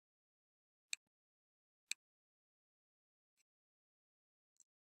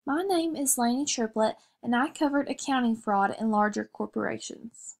My name is Lainey Triplett, and I covered accounting fraud in larger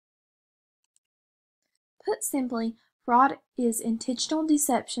corporations. Put simply, fraud is intentional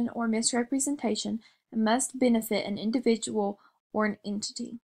deception or misrepresentation and must benefit an individual or an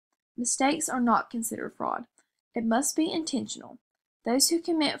entity. Mistakes are not considered fraud. It must be intentional. Those who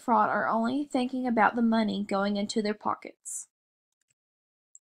commit fraud are only thinking about the money going into their pockets.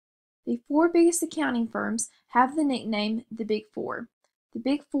 The four biggest accounting firms have the nickname the Big Four. The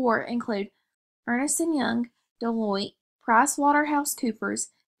Big Four include Ernst & Young, Deloitte, PricewaterhouseCoopers,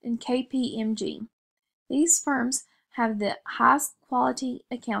 and KPMG. These firms have the highest quality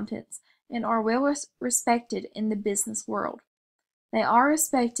accountants and are well respected in the business world. They are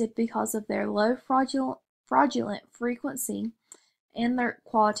respected because of their low fraudulent frequency and their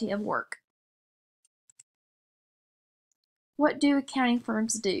quality of work. What do accounting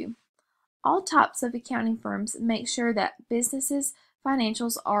firms do? All types of accounting firms make sure that businesses'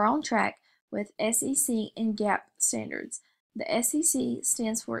 financials are on track with SEC and GAAP standards. The SEC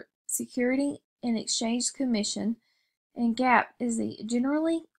stands for Security and Exchange Commission, and GAAP is the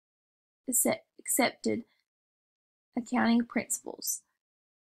generally accepted accounting principles.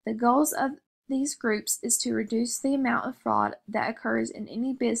 The goals of these groups is to reduce the amount of fraud that occurs in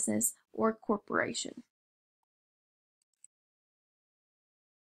any business or corporation.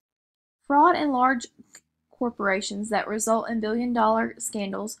 Fraud in large corporations that result in billion-dollar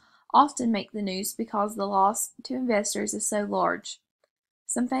scandals often make the news because the loss to investors is so large.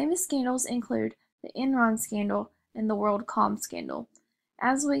 Some famous scandals include the Enron scandal and the WorldCom scandal.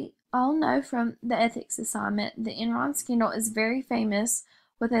 As we all know from the ethics assignment, the Enron scandal is very famous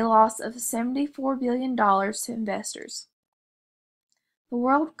with a loss of $74 billion to investors. The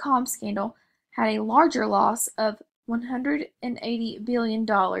WorldCom scandal had a larger loss of $180 billion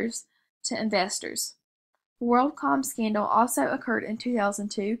to investors. The WorldCom scandal also occurred in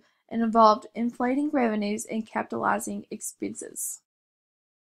 2002 and involved inflating revenues and capitalizing expenses.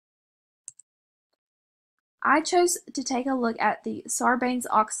 I chose to take a look at the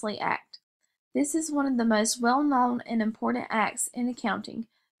Sarbanes-Oxley Act. This is one of the most well-known and important acts in accounting,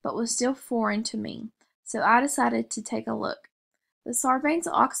 but was still foreign to me, so I decided to take a look. The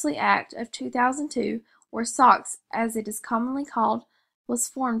Sarbanes-Oxley Act of 2002, or SOX as it is commonly called, was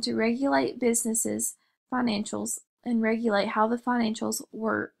formed to regulate businesses' financials and regulate how the financials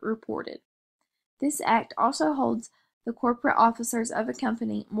were reported. This act also holds the corporate officers of a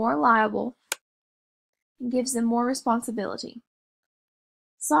company more liable and gives them more responsibility.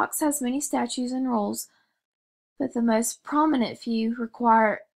 SOX has many statutes and rules, but the most prominent few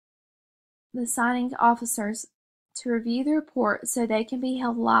require the signing officers to review the report so they can be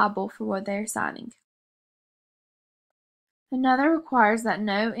held liable for what they are signing. Another requires that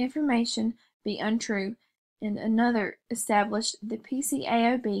no information be untrue, and another established the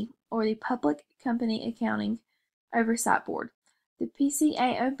PCAOB, or the Public Company Accounting Oversight Board. The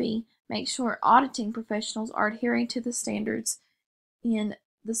PCAOB makes sure auditing professionals are adhering to the standards in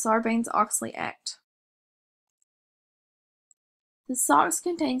the Sarbanes-Oxley Act. The SOX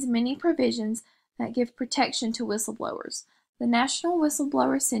contains many provisions that give protection to whistleblowers. The National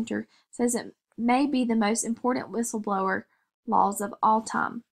Whistleblower Center says it may be the most important whistleblower laws of all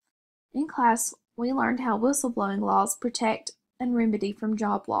time. In class, we learned how whistleblowing laws protect and remedy from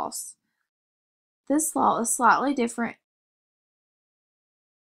job loss. This law is slightly different.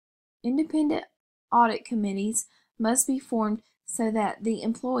 Independent audit committees must be formed so that the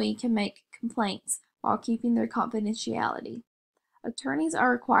employee can make complaints while keeping their confidentiality. Attorneys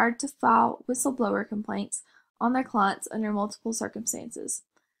are required to file whistleblower complaints on their clients under multiple circumstances.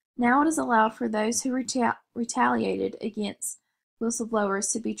 Now it is allowed for those who retaliated against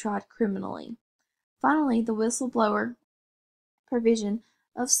whistleblowers to be tried criminally. Finally, the whistleblower provision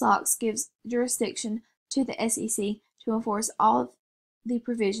of SOX gives jurisdiction to the SEC to enforce all of the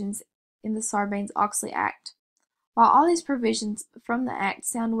provisions in the Sarbanes-Oxley Act. While all these provisions from the Act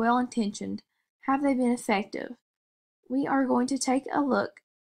sound well-intentioned, have they been effective? We are going to take a look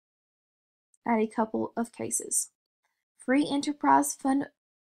at a couple of cases. Free Enterprise Fund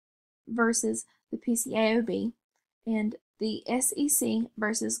versus the PCAOB, and the SEC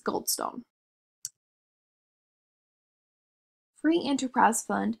versus Goldstone. Free Enterprise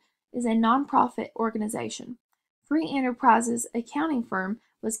Fund is a nonprofit organization. Free Enterprise's accounting firm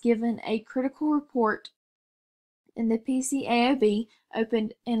was given a critical report, and the PCAOB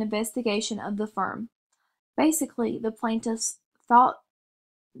opened an investigation of the firm. Basically, the plaintiffs thought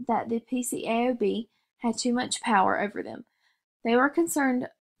that the PCAOB had too much power over them. They were concerned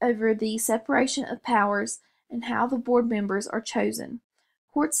over the separation of powers and how the board members are chosen.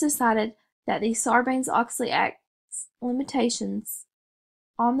 Courts decided that the Sarbanes-Oxley Act's limitations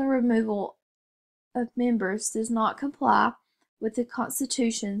on the removal of members does not comply with the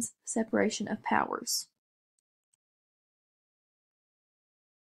Constitution's separation of powers.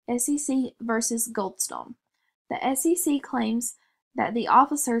 SEC versus Goldstone. The SEC claims that the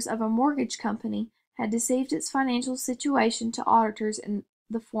officers of a mortgage company had deceived its financial situation to auditors in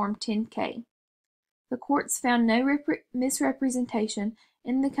the Form 10-K. The courts found no misrepresentation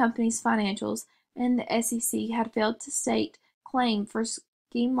in the company's financials, and the SEC had failed to state claim for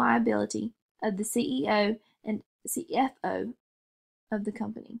scheme liability of the CEO and CFO of the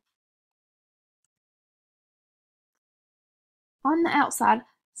company. On the outside,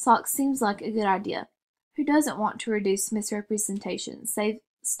 SOX seems like a good idea. Who doesn't want to reduce misrepresentation, save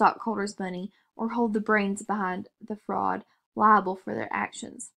stockholders' money, or hold the brains behind the fraud liable for their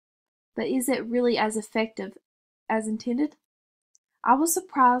actions? But is it really as effective as intended? I was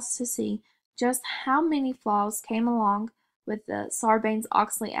surprised to see just how many flaws came along with the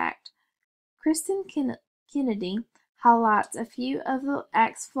Sarbanes-Oxley Act. Kristen Kennedy highlights a few of the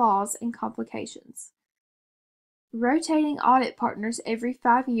Act's flaws and complications. Rotating audit partners every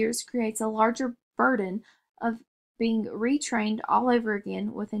 5 years creates a larger burden of being retrained all over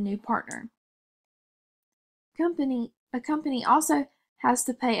again with a new partner. A company also has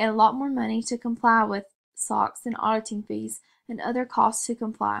to pay a lot more money to comply with SOX and auditing fees and other costs to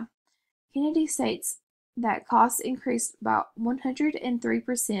comply. Kennedy states that costs increased about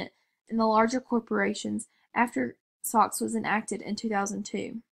 103% in the larger corporations after SOX was enacted in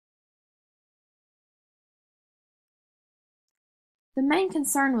 2002. The main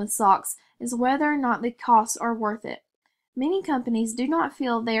concern with SOX is whether or not the costs are worth it. Many companies do not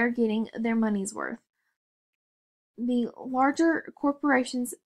feel they are getting their money's worth. The larger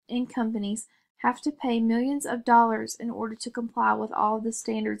corporations and companies have to pay millions of dollars in order to comply with all of the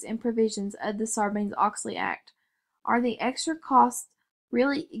standards and provisions of the Sarbanes-Oxley Act. Are the extra costs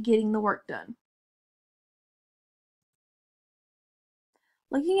really getting the work done?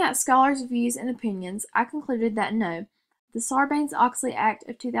 Looking at scholars' views and opinions, I concluded that no, the Sarbanes-Oxley Act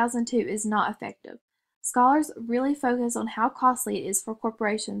of 2002 is not effective. Scholars really focus on how costly it is for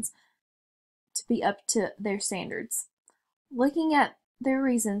corporations to be up to their standards. Looking at their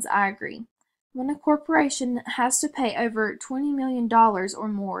reasons, I agree. When a corporation has to pay over $20 million or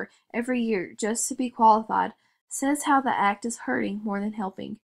more every year just to be qualified, says how the act is hurting more than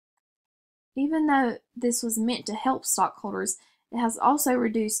helping. Even though this was meant to help stockholders, it has also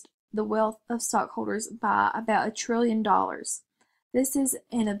reduced the wealth of stockholders by about $1 trillion. This is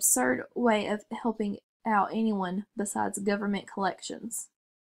an absurd way of helping out anyone besides government collections.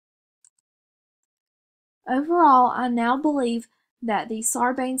 Overall, I now believe that the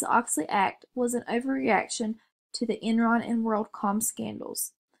Sarbanes-Oxley Act was an overreaction to the Enron and WorldCom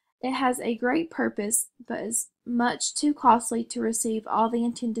scandals. It has a great purpose, but is much too costly to receive all the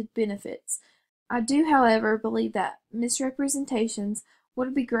intended benefits. I do, however, believe that misrepresentations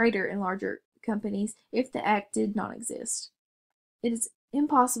would be greater in larger companies if the act did not exist. It is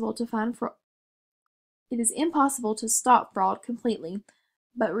impossible to stop fraud completely,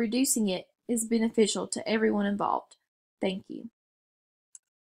 but reducing it is beneficial to everyone involved. Thank you.